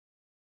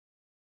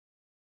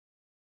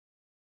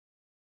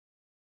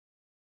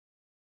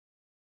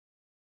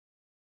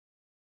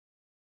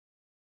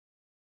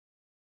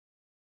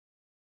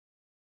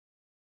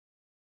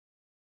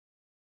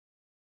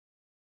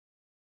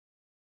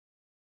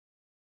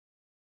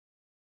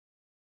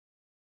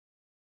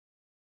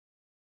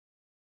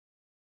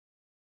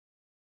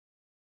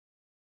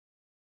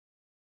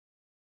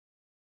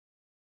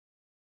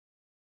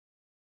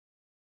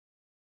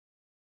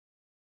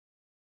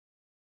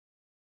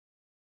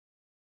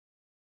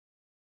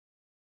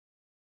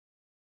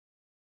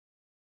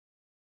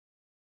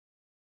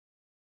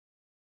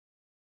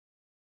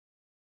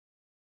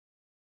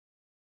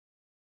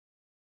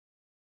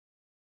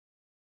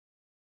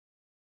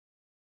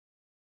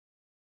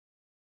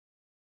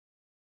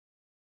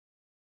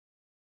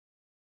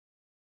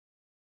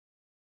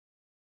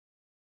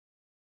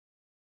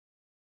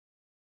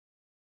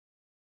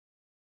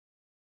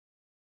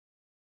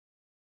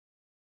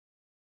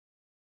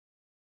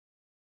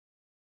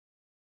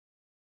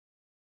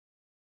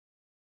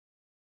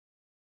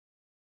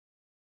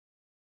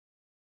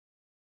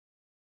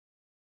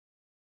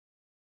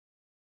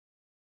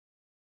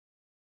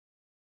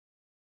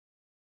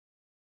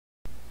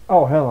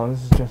Oh, hello,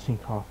 this is Jesse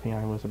Coffee.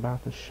 I was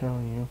about to show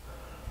you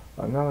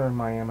another of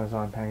my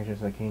Amazon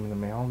packages that came in the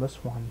mail.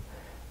 This one,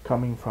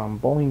 coming from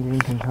Bowling Green,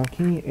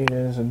 Kentucky,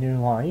 is A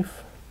New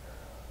Life.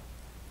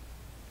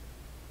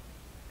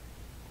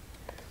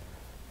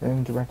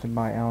 And directed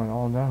by Alan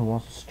Alda, who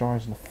also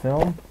stars in the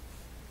film.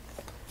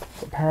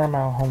 The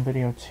Paramount home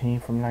video team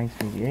from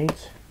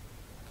 1988.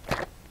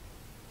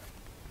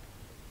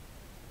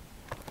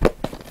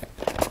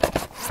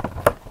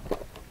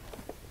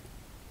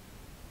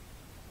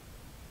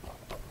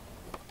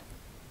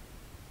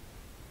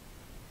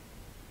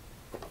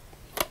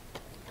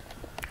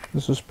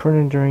 This was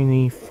printed during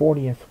the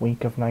 40th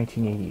week of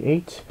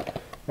 1988,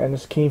 and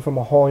this came from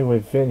a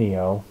Hollywood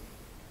Video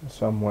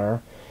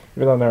somewhere,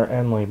 even though their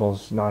end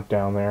label's not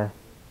down there,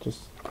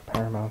 just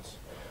Paramount's.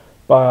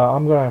 But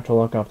I'm gonna have to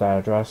look up that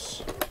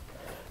address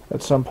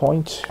at some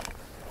point.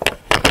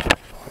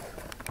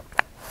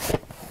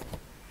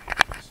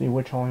 See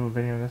which Hollywood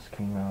Video this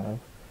came out of.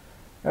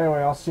 Anyway,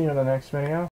 I'll see you in the next video.